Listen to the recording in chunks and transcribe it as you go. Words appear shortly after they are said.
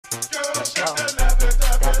Let's go. That laffy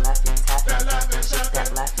taffy, shake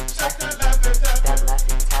that laffy taffy, that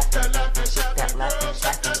laffy taffy, shake that laffy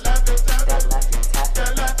taffy, that laffy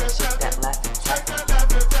taffy, shake that laffy taffy, that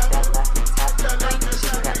laffy taffy,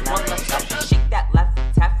 shake that laffy taffy, shake that laffy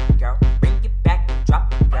taffy, girl. Bring it back and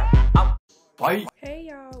drop it, girl. Bye. Hey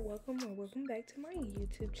y'all, welcome back to my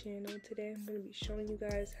YouTube channel. Today I'm going to be showing you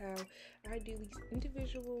guys how I do these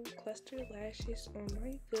individual cluster lashes on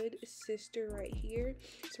my good sister right here.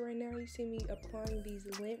 So right now you see me applying these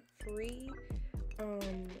lint-free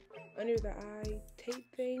under the eye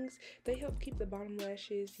tape things. They help keep the bottom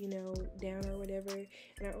lashes, you know, down or whatever.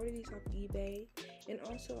 And I ordered these off eBay. And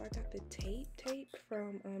also I got the tape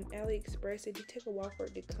from AliExpress. It did take a while for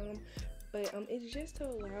it to come. But it's just to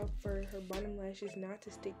allow for her bottom lashes not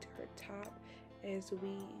to stick to her top as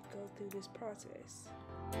we go through this process.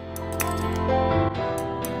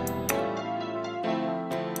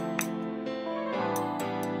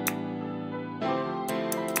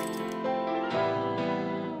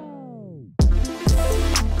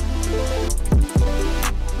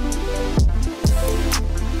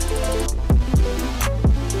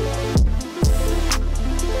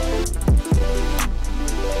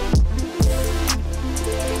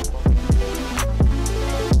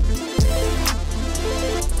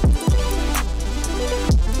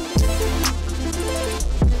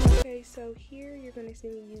 So here you're going to see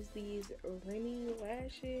me use these Remy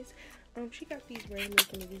lashes. She got these randomly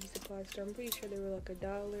from the beauty supply store. I'm pretty sure they were like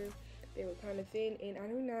 $1. They were kind of thin, and I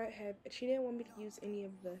do not have, she didn't want me to use any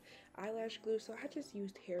of the eyelash glue, so I just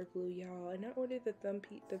used hair glue, y'all. And I ordered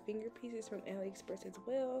the finger pieces from AliExpress as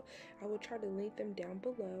well. I will try to link them down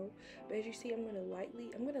below. But as you see, I'm gonna lightly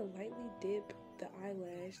dip the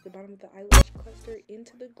bottom of the eyelash cluster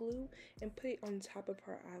into the glue and put it on top of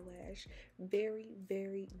her eyelash. Very,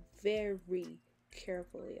 very, very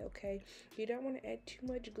carefully, okay? You don't want to add too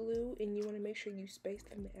much glue, and you want to make sure you space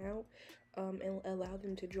them out and allow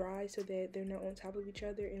them to dry so that they're not on top of each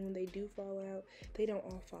other, and when they do fall out, they don't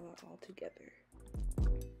all fall out all together.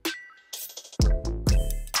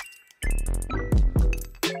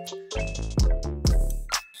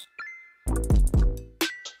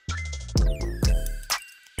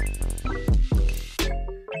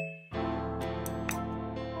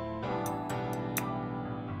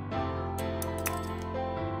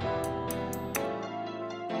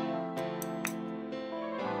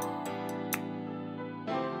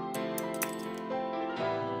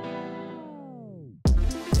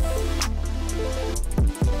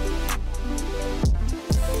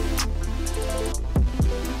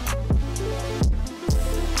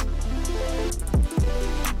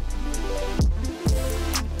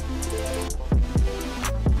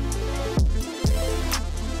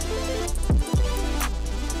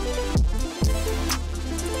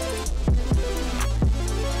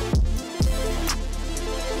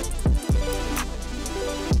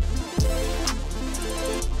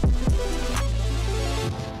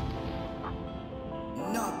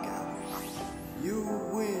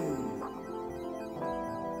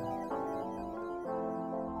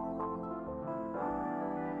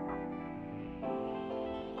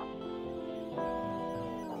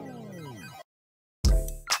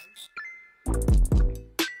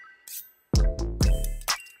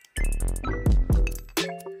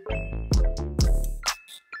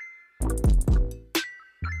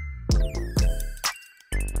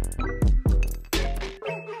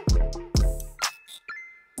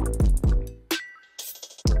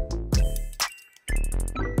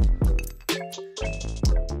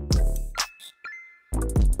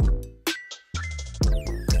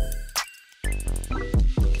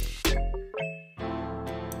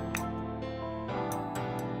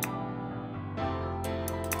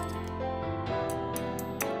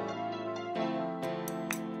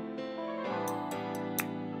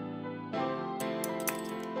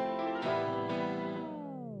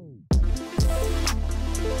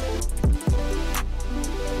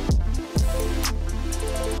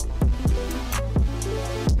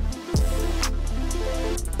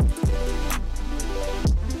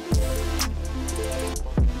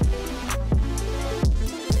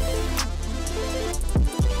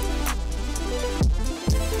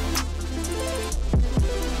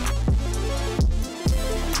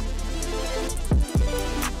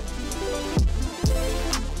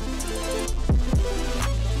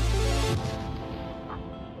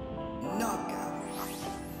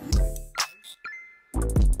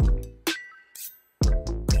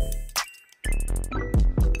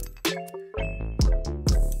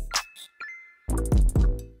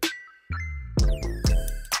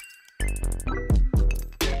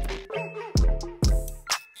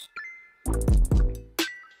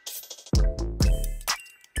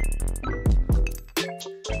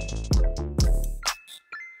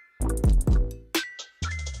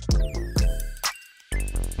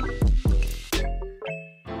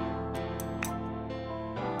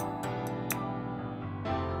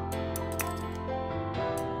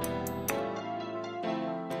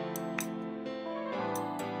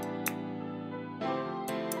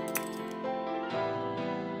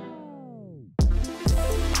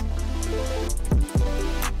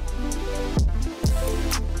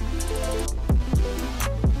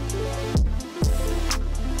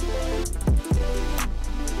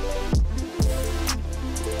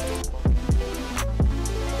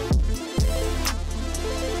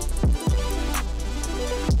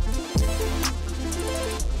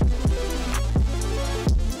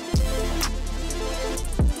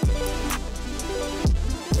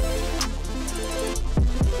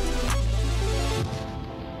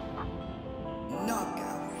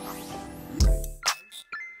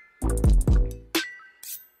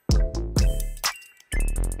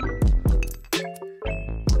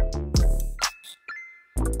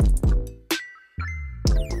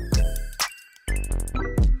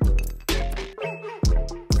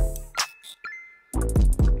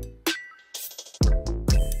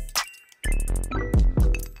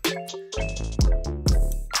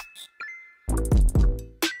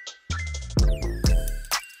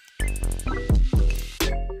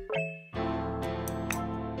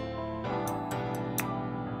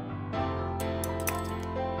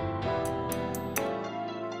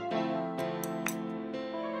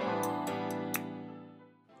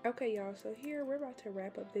 Okay, y'all, so here we're about to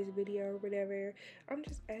wrap up this video or whatever. I'm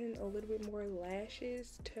just adding a little bit more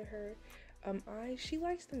lashes to her eyes. She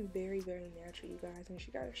likes them very, very natural, you guys, and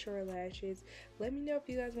she got short lashes. Let me know if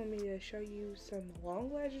you guys want me to show you some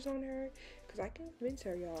long lashes on her, because I can convince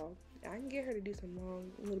her, y'all. I can get her to do some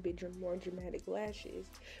long, a little bit more dramatic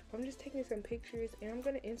lashes. But I'm just taking some pictures, and I'm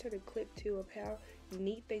going to insert a clip too of how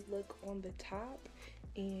neat they look on the top.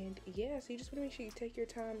 And yeah, so you just want to make sure you take your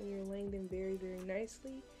time and you're laying them very, very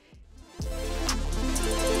nicely.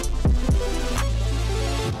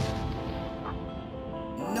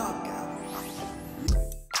 Knockout.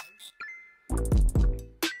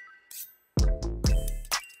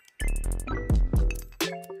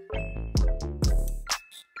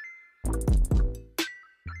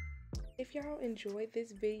 If y'all enjoyed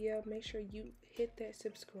this video, make sure you hit that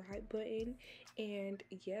subscribe button, and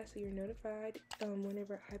yeah, so you're notified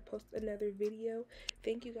whenever I post another video.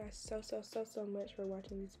 Thank you guys so much for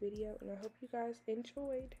watching this video, and I hope you guys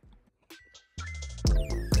enjoyed.